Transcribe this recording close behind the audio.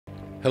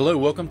Hello,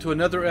 welcome to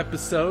another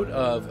episode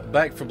of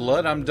Back 4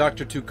 Blood. I'm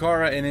Dr.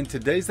 Tukara, and in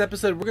today's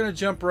episode, we're going to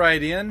jump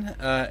right in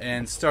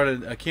and start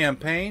a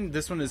campaign.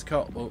 This one is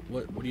called... Oh,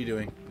 what are you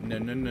doing?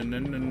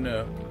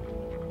 No.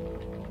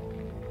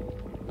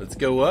 Let's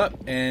go up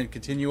and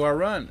continue our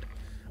run.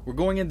 We're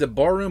going into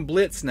Barroom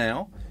Blitz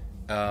now,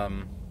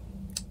 and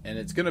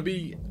it's going to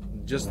be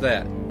just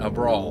that, a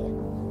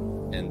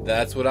brawl. And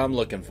that's what I'm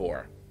looking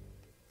for.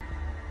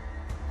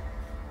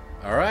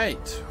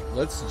 Alright,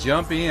 let's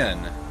jump in.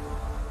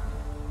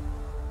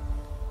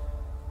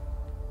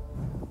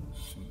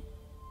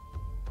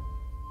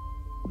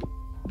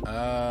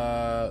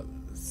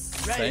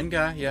 Same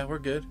guy. Yeah, we're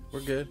good.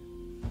 We're good.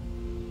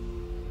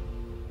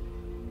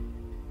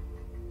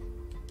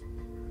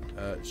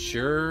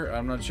 Sure.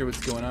 I'm not sure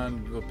what's going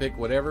on. We'll pick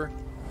whatever.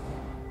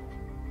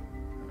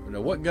 No,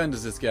 what gun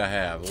does this guy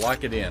have?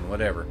 Lock it in.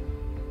 Whatever.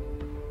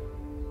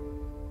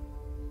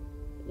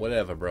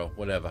 Whatever, bro.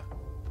 Whatever.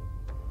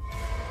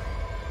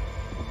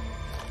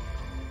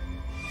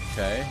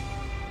 Okay.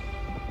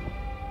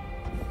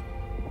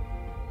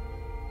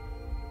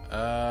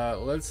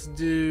 Let's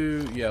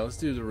do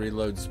the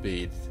reload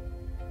speed.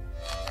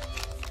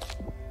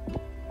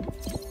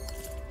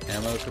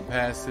 Ammo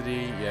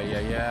capacity,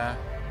 yeah.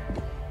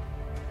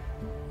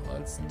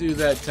 Let's do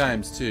that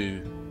times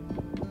 2.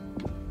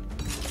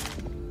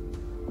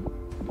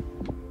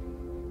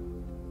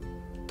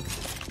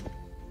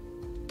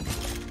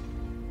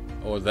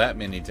 Or that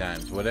many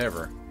times,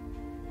 whatever.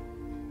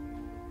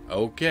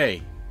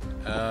 Okay.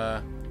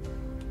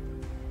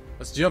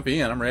 Let's jump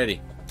in, I'm ready.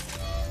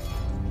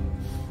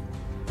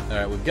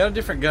 Alright, we've got a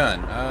different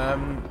gun.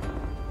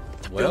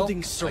 The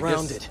building's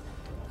surrounded.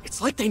 It's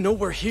like they know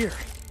we're here.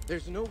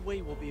 There's no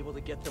way we'll be able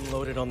to get them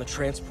loaded on the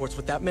transports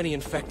with that many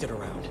infected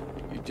around.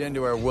 You tend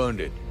to our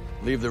wounded.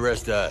 Leave the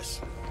rest to us.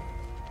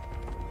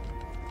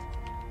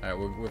 Alright,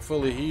 we're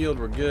fully healed.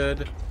 We're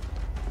good.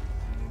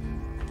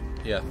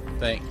 Yeah,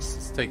 thanks.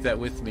 Let's take that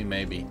with me,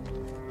 maybe.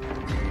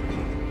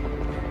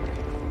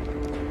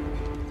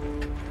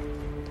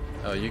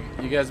 Oh, you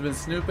guys been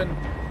snooping?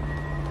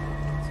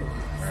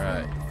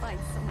 Alright.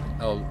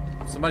 Oh,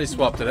 somebody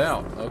swapped it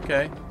out.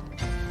 Okay.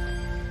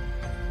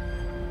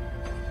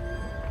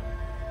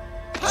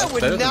 I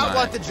would not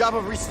want the job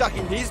of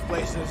restocking these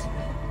places.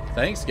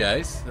 Thanks,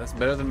 guys. That's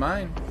better than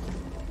mine.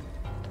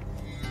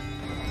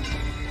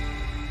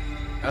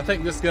 I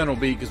think this gun will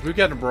be, because we've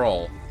got a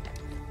brawl.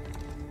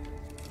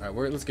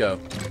 Alright, let's go.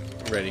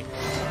 Ready.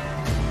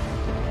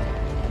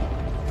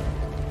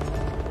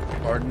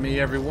 Pardon me,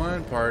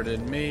 everyone.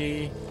 Pardon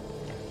me.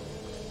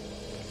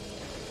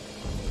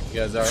 You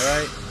guys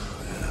alright?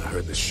 I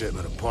heard the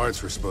shipment of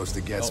parts we're supposed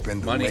to get's been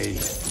delayed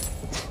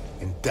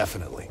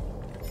indefinitely.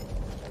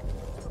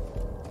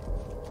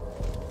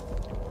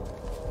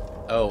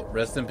 Oh,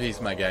 rest in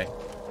peace, my guy.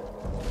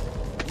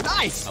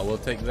 Nice! I will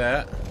take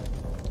that.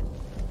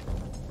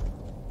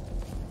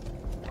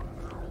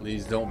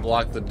 Please don't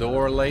block the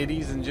door,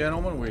 ladies and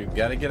gentlemen. We've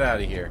got to get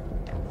out of here.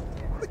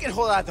 We can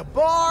hold out at the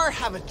bar,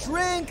 have a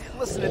drink,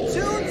 listen to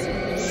tunes,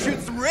 and shoot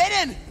some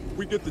written.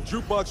 We get the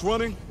jukebox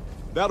running,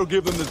 that'll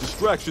give them the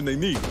distraction they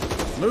need.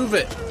 Move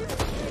it!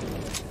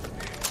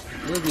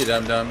 Move, you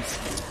dum-dums.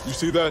 You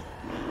see that?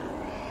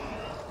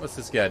 What's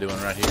this guy doing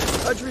right here?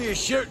 Country is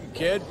shooting,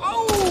 kid.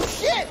 Oh,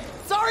 shit!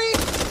 Sorry!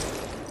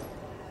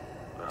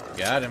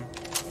 Got him.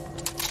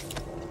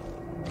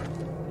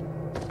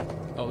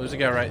 Oh, there's a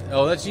guy right...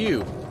 Oh, that's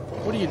you.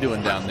 What are you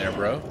doing down there,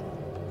 bro?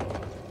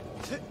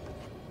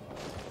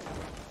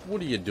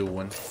 What are you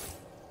doing?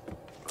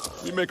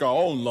 We make our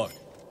own luck,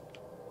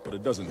 but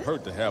it doesn't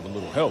hurt to have a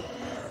little help.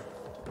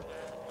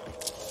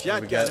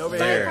 Shotgun over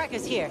there?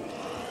 Firecrackers here.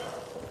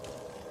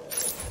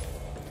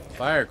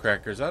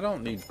 Firecrackers? I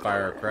don't need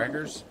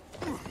firecrackers.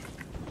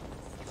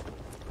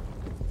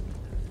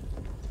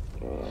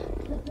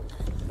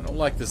 I don't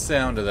like the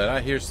sound of that. I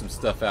hear some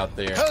stuff out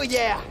there. Oh,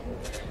 yeah!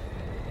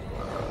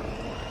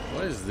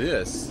 What is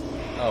this?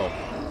 Oh.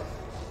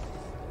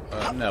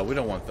 No, we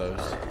don't want those.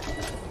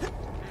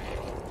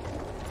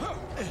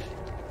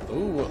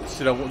 Ooh,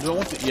 do I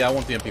want the... Yeah, I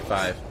want the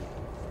MP5.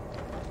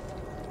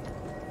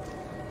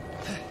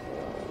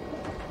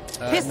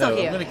 Pistol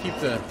here. I'm gonna keep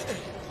the...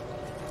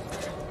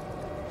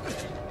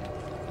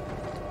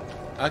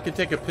 I could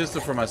take a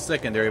pistol for my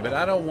secondary, but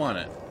I don't want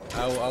it.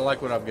 I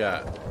like what I've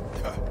got.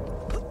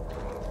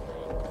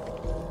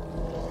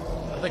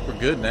 I think we're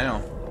good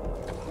now.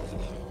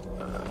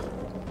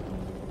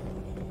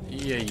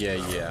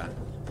 Yeah.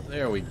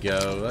 There we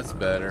go. That's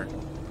better.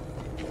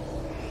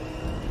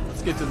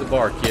 Let's get to the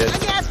bar, kid. I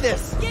got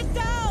this! Get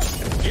down!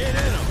 Get in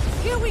them!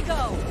 Here we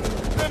go!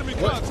 Enemy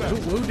What?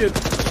 contact! Who did...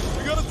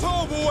 We got a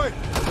tall boy!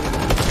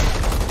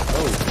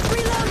 Oh,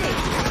 Reloading!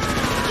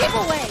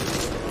 Giveaway!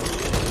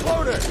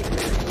 Loader!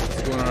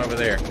 what's going on over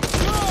there?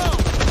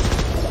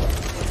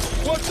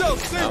 Watch out,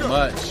 Stinger! Not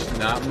much.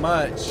 Not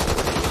much.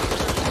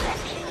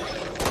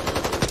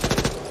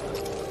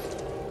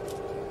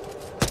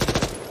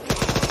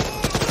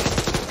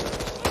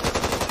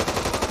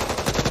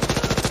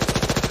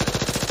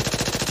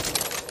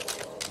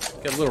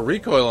 Got a little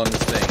recoil on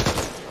this thing.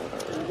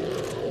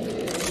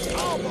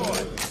 Oh,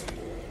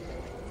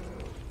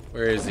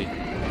 Where is he?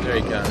 There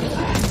he comes.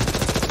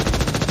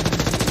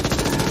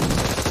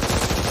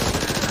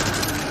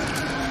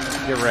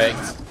 Get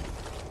wrecked.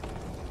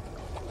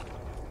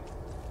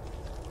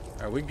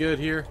 Are we good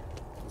here?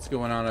 What's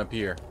going on up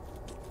here?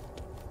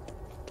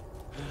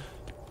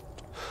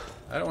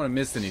 I don't want to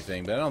miss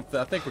anything, but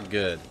I think we're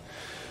good.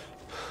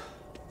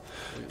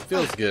 It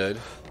feels good.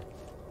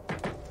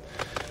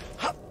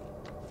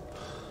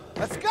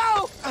 Let's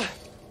go!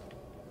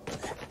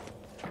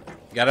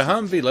 Got a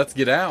Humvee. Let's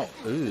get out.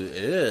 Ooh,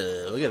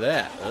 ew, look at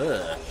that.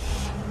 Ugh.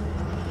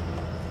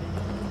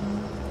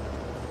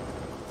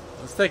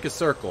 Let's take a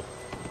circle.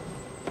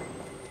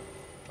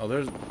 Oh,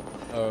 there's...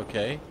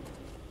 Okay.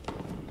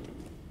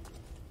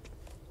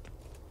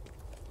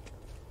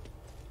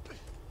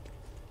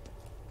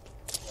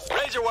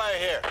 Razor wire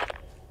here.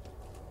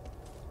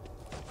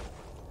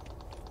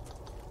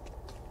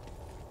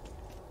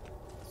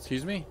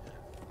 Excuse me?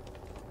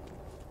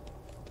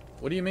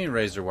 What do you mean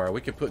razor wire?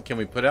 Can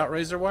we put out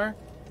razor wire?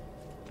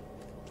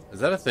 Is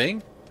that a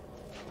thing?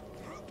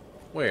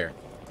 Where?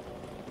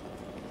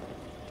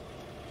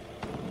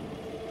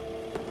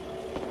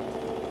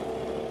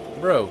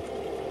 Bro,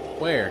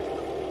 where?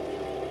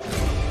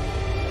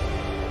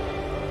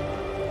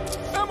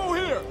 Ammo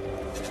here.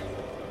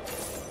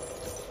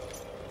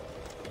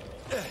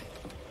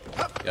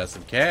 Got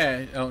some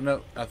cash. Oh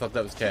no, I thought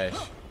that was cash.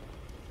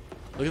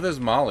 Look at those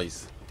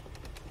mollies.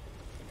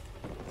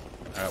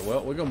 Alright,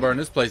 well, we're gonna burn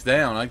this place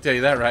down. I can tell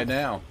you that right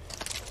now.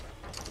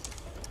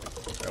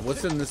 Alright,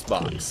 what's in this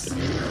box?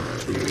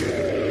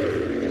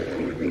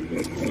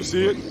 You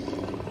see it?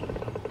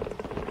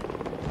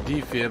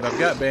 Defib. I've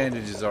got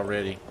bandages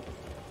already.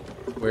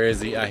 Where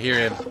is he? I hear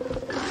him.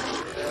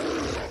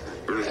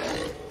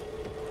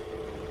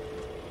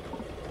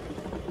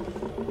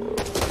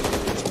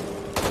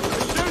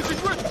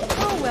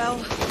 Oh well,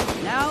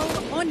 now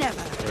or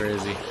never. Where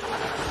is he?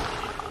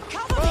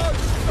 Cover me!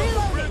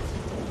 Reloading!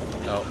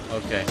 Oh,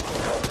 okay.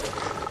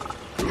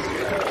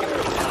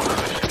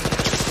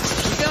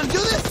 You gonna do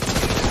this?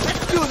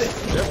 Let's do this!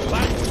 They're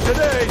black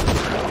today.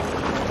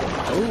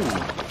 Ooh.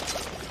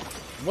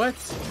 What?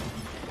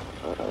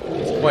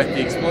 It's quite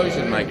the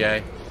explosion, my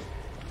guy.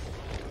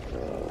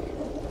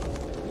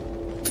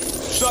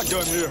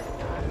 Shotgun here.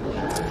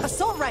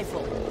 Assault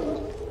rifle.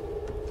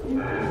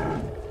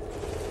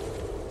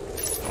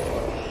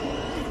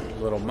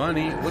 Little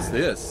money. What's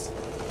this?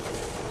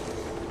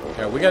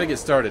 Okay, we gotta get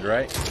started,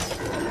 right?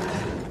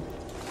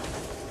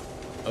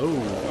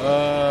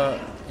 Oh,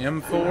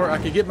 M4. I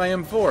could get my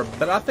M4,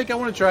 but I think I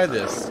want to try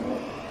this.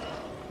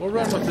 We'll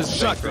run with this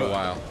thing for a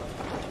while.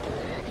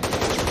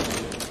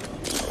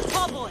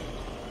 Oh boy.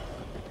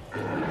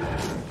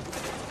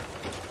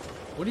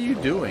 What are you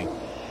doing?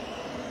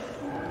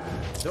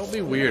 Don't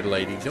be weird,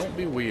 lady. Don't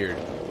be weird.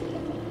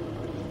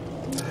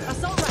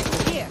 Assault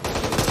rifle here.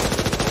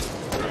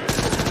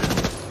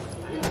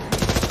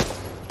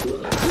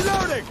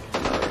 Reloading!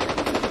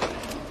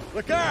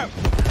 Look out!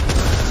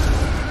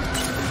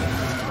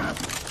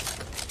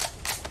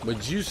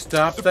 Would you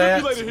stop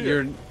that? Defibrillator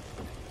here. You're...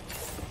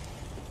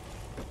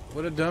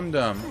 What a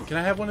dum-dum. Can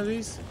I have one of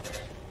these?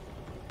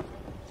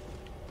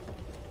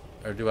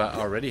 Or do I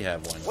already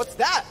have one? What's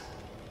that?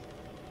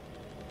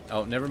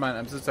 Oh, never mind.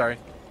 I'm so sorry.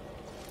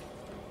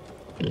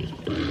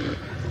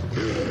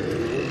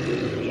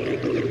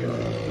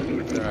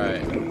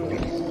 Alright.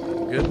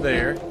 Good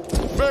there.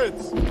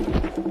 Beds.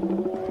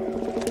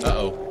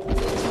 Uh-oh.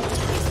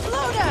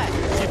 Exploder!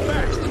 Get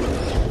back!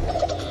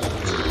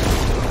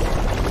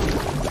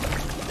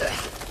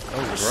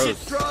 Oh, Shit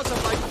gross. draws on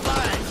my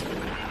flag!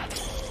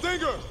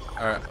 Stinger.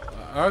 Alright.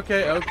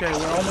 Okay, okay.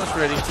 We're almost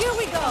ready. Here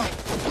we go!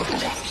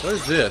 What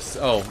is this?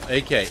 Oh,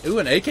 AK. Ooh,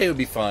 an AK would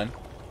be fun.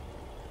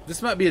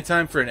 This might be a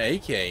time for an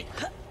AK.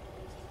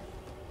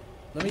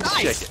 Let me just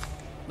check it.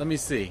 Let me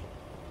see.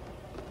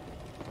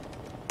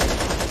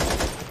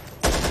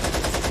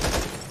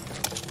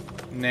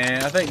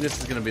 Nah, I think this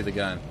is going to be the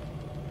gun.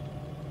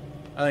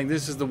 I think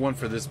this is the one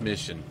for this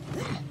mission.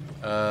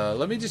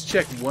 Let me just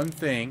check one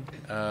thing.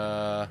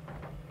 Alright,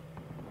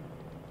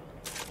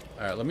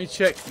 let me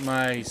check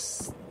my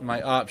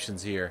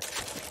options here.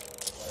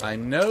 I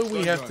know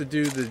we have to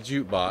do the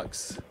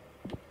jukebox.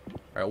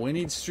 Alright, we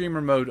need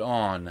streamer mode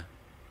on.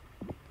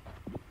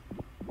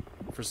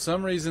 For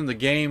some reason, the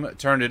game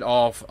turned it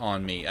off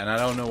on me, and I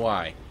don't know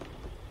why.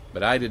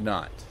 But I did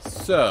not.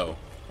 So,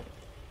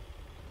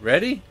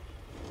 ready?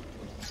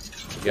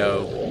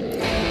 Go.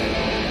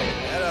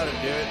 That ought to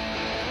do it.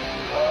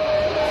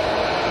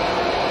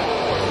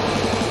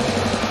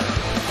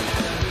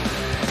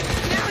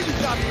 Now you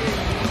got me!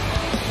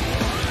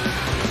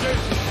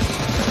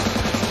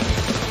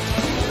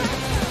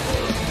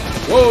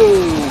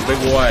 Whoa, big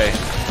boy.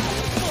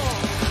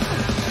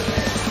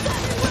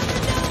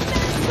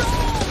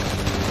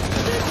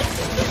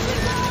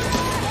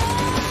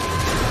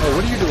 Oh,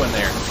 what are you doing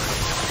there?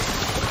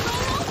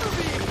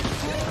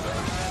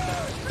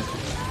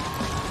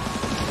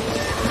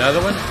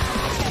 Another one?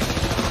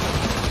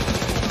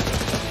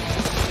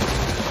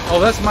 Oh,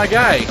 that's my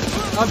guy.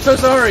 I'm so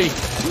sorry.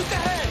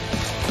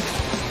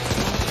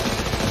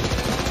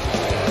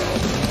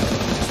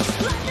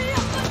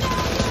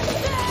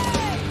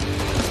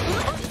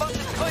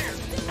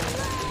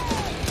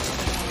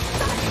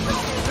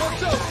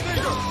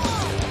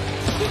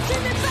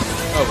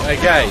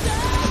 guys.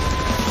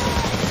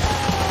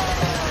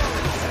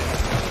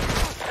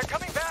 They're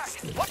coming back.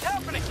 What's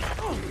happening?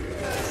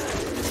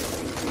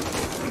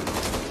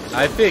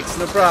 I fix,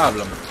 no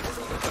problem.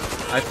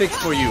 I fix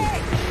for you.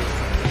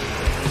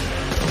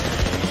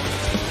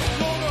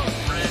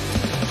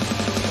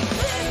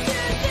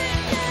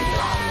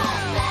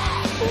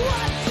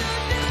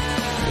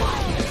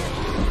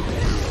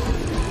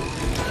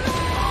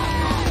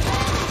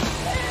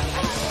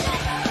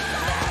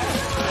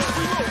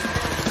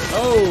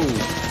 Oh!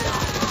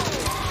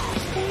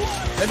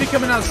 Maybe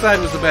coming outside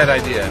was a bad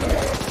idea.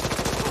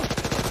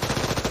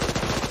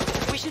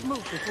 We should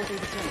move before they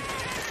return.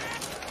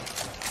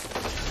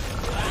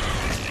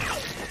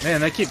 Man,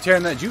 they keep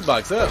tearing that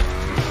jukebox up.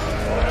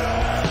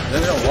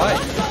 They don't like.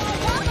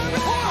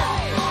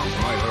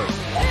 Might hurt.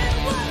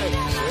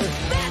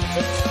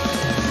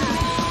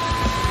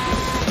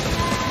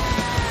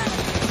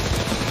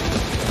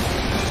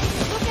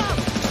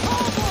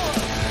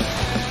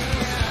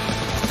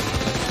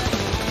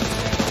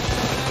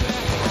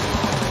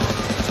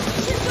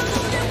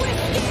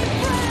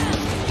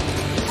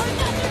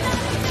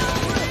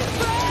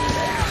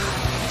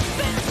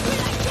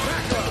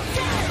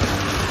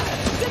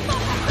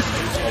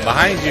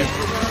 Behind you.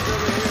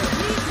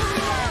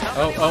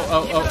 Oh, oh,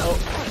 oh, oh, oh.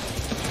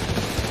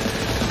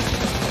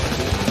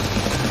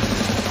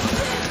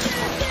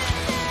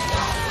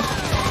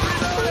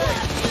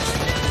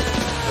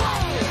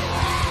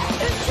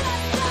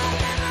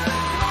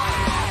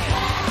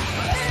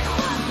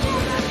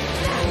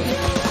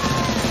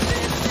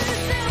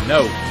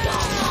 No.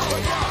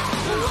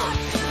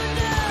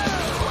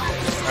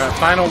 Alright,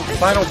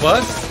 final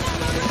bus.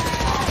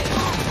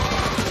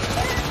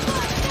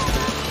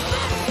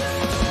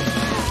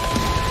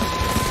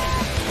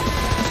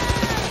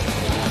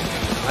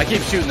 I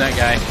keep shooting that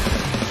guy.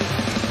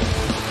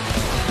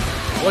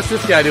 What's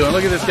this guy doing?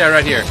 Look at this guy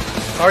right here.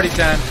 Party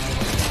time.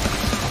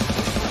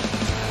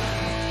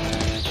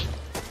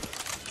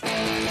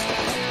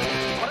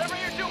 Whatever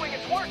you're doing,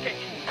 it's working.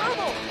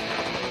 Turbo!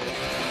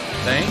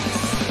 Thanks.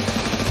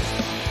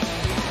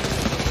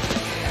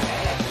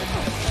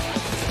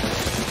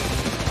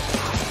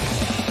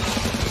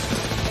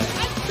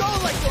 I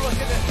don't like the look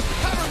of this.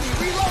 Cover me,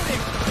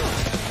 reloading.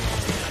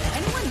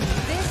 Anyone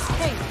need this?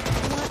 Hey,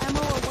 you want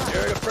ammo or what? You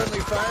heard a friendly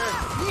fire?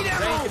 Need It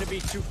ain't ammo. gonna be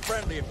too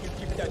friendly if you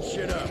keep that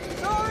shit up.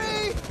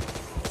 Sorry.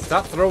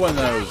 Stop throwing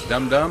those,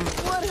 dum-dum.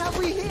 What have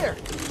we here?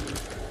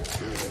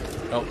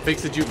 Oh,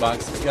 fix the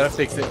jukebox. Gotta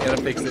fix it,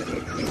 gotta fix it.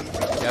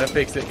 Gotta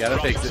fix it, gotta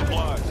fix it.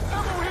 Supplies.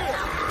 Over here.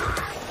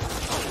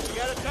 You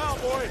got it down,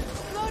 boy.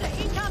 Loader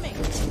incoming.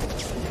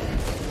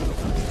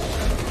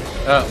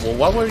 Well,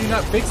 why would you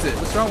not fix it?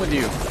 What's wrong with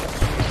you?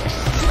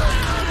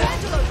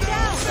 Angelo,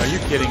 down. Are you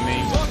kidding me?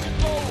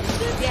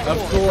 Yeah, Of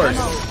course.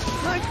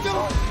 I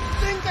don't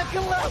think I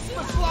can last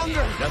much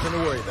longer. Nothing to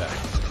worry about.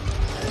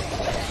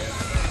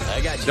 I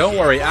got you. Don't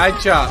worry, I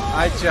chop,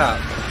 I chop.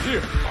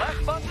 Here.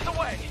 Last bus is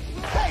away.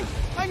 Hey,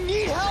 I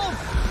need help.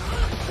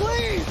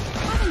 Please.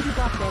 Haven't you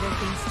got better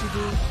things to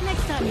do?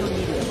 Next time you'll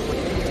need it.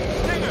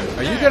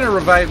 Are you gonna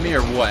revive me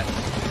or what?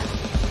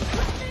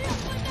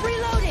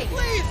 Reloading.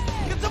 Please.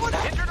 Can someone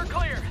help? Injured or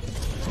clear?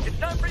 It's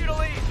time for you to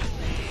leave.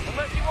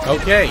 Unless you want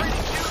Okay. to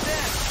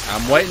fight,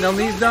 I'm waiting on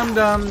these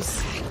dum-dums.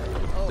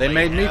 They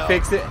made me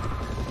fix it.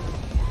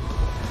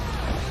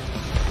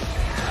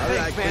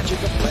 Thanks, man. I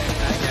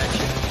got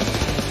you.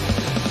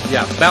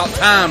 Yeah, about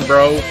time,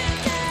 bro.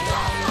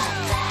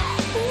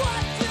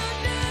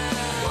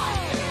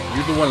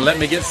 You're the one that let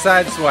me get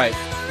sideswiped.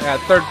 I got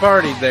third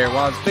party there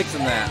while I was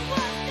fixing that.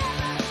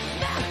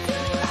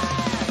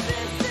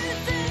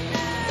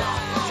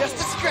 Just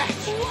a scratch. I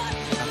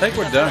think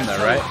we're done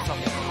though, right?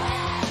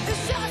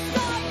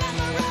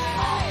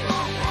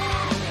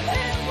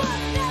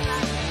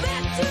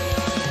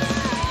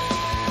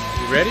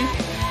 You ready?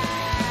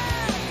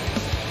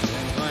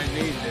 I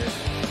need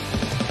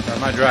this. Or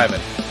am I driving?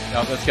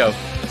 No, let's go.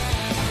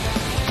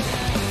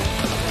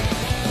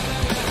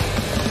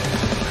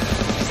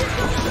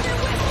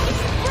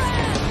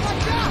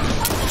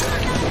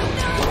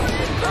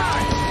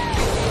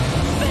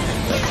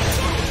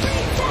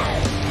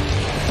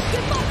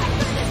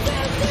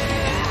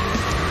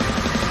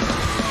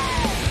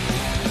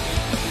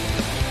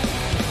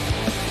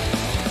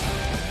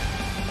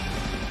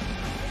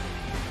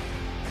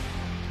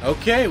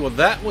 Okay, well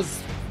that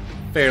was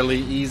fairly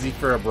easy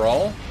for a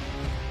brawl.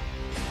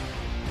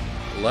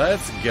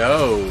 Let's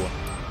go.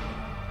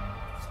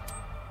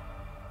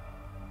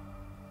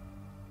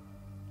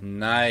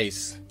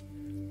 Nice.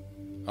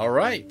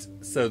 Alright,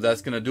 so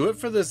that's going to do it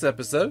for this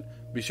episode.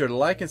 Be sure to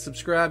like and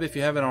subscribe if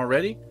you haven't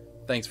already.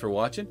 Thanks for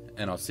watching,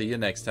 and I'll see you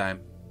next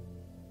time.